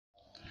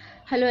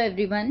Hello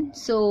everyone.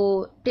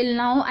 So till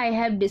now I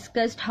have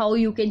discussed how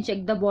you can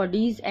check the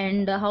bodies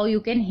and how you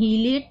can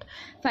heal it.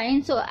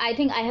 Fine. So I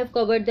think I have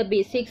covered the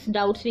basics.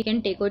 Doubts we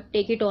can take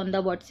it on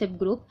the WhatsApp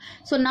group.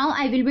 So now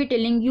I will be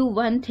telling you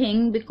one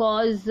thing,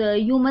 because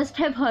you must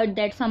have heard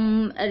that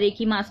some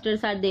Reiki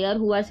masters are there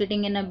who are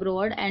sitting in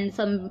abroad, and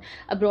some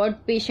abroad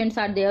patients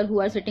are there who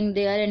are sitting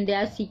there and they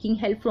are seeking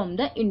help from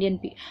the Indian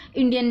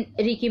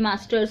Reiki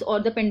masters or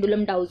the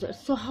pendulum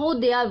dowsers. So how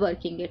they are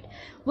working it?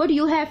 What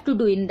you have to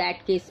do in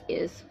that case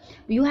is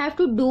you have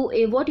to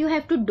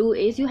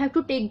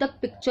take the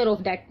picture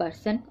of that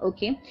person.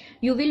 Okay,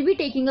 you will be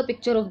taking a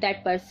picture of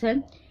that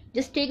person.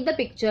 Just take the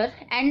picture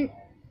and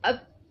a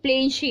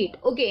plain sheet.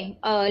 Okay,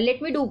 let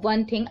me do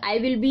one thing. I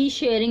will be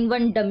sharing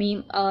one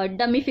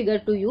dummy figure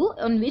to you,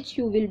 on which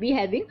you will be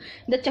having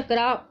the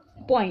chakra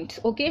points.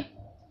 Okay,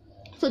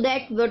 so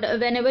that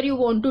whenever you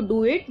want to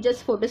do it,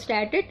 just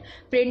photostat it,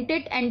 print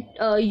it, and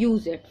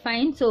use it.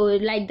 Fine. So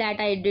like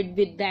that I did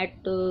with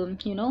that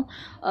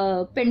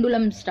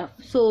pendulum stuff.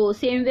 So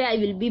same way I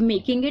will be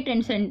making it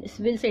and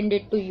will send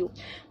it to you.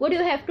 What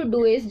you have to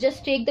do is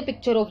just take the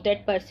picture of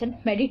that person,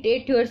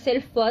 meditate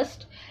yourself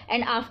first,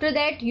 and after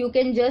that you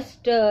can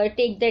just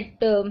take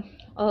that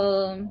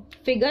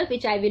figure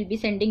which I will be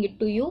sending it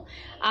to you.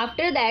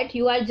 After that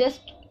you are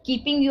just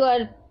keeping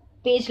your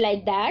page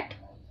like that,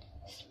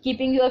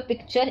 keeping your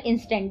picture in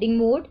standing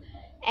mode,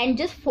 and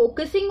just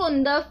focusing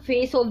on the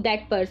face of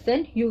that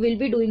person. You will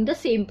be doing the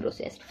same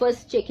process,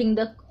 first checking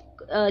the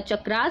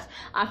chakras.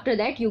 After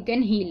that you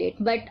can heal it.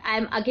 But I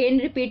am again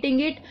repeating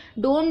it,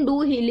 don't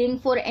do healing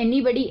for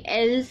anybody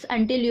else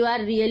until you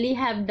are really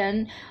have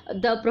done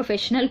the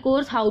professional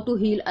course how to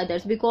heal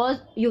others, because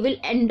you will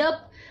end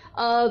up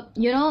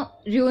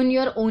ruin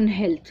your own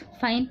health.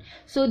 Fine.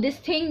 So this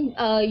thing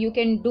you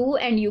can do,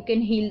 and you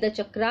can heal the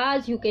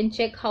chakras. You can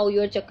check how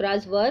your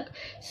chakras work.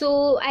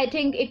 So I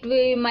think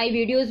my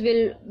videos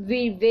will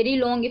be very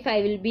long if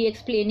I will be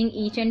explaining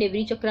each and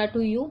every chakra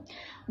to you.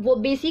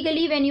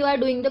 Basically, when you are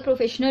doing the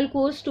professional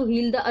course to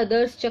heal the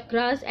others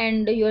chakras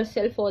and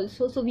yourself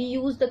also, so we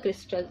use the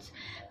crystals.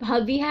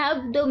 We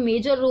have the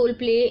major role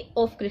play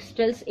of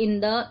crystals in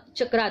the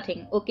chakra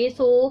thing. Okay,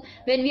 so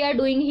when we are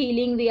doing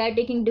healing, we are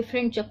taking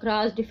different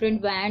chakras,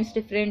 different bands,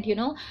 different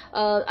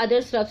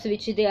other stuffs,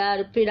 which they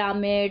are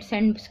pyramids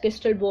and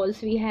crystal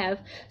balls we have,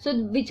 so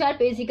which are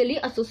basically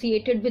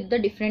associated with the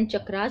different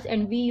chakras,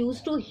 and we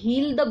used to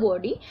heal the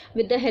body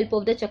with the help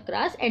of the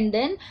chakras. And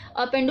then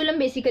a pendulum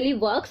basically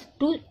works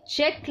to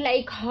check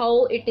like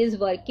how it is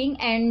working,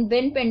 and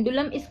when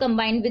pendulum is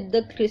combined with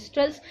the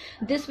crystals,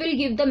 this will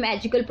give the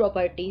magical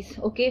properties.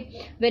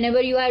 Okay,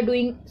 whenever you are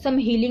doing some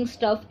healing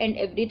stuff and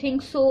everything,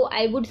 so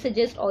I would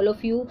suggest all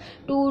of you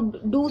to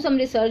do some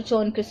research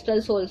on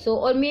crystals also,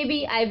 or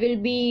maybe I will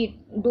be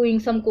doing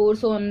some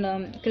course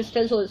on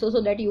crystals also,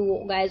 so that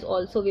you guys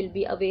also will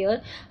be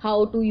aware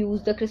how to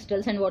use the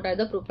crystals and what are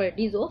the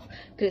properties of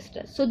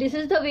crystals. So this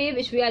is the way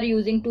which we are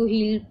using to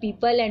heal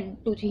people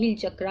and to heal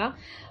chakra.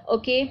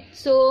 Okay,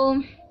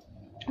 so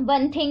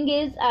one thing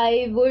is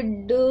I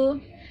would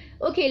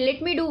okay,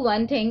 let me do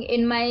one thing.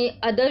 In my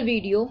other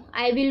video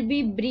I will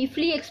be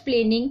briefly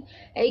explaining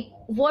like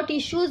what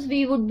issues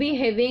we would be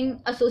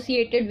having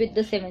associated with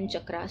the 7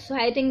 chakras. So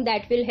I think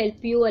that will help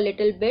you a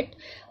little bit,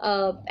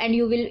 and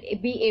you will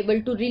be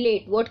able to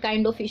relate what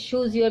kind of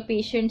issues your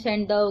patients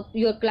and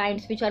your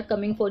clients which are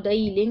coming for the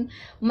healing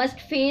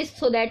must face,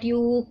 so that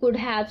you could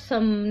have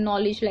some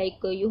knowledge, like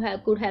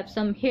could have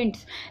some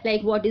hints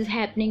like what is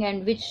happening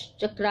and which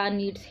chakra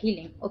needs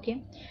healing.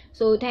 Okay,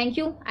 so thank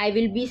you. I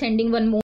will be sending one more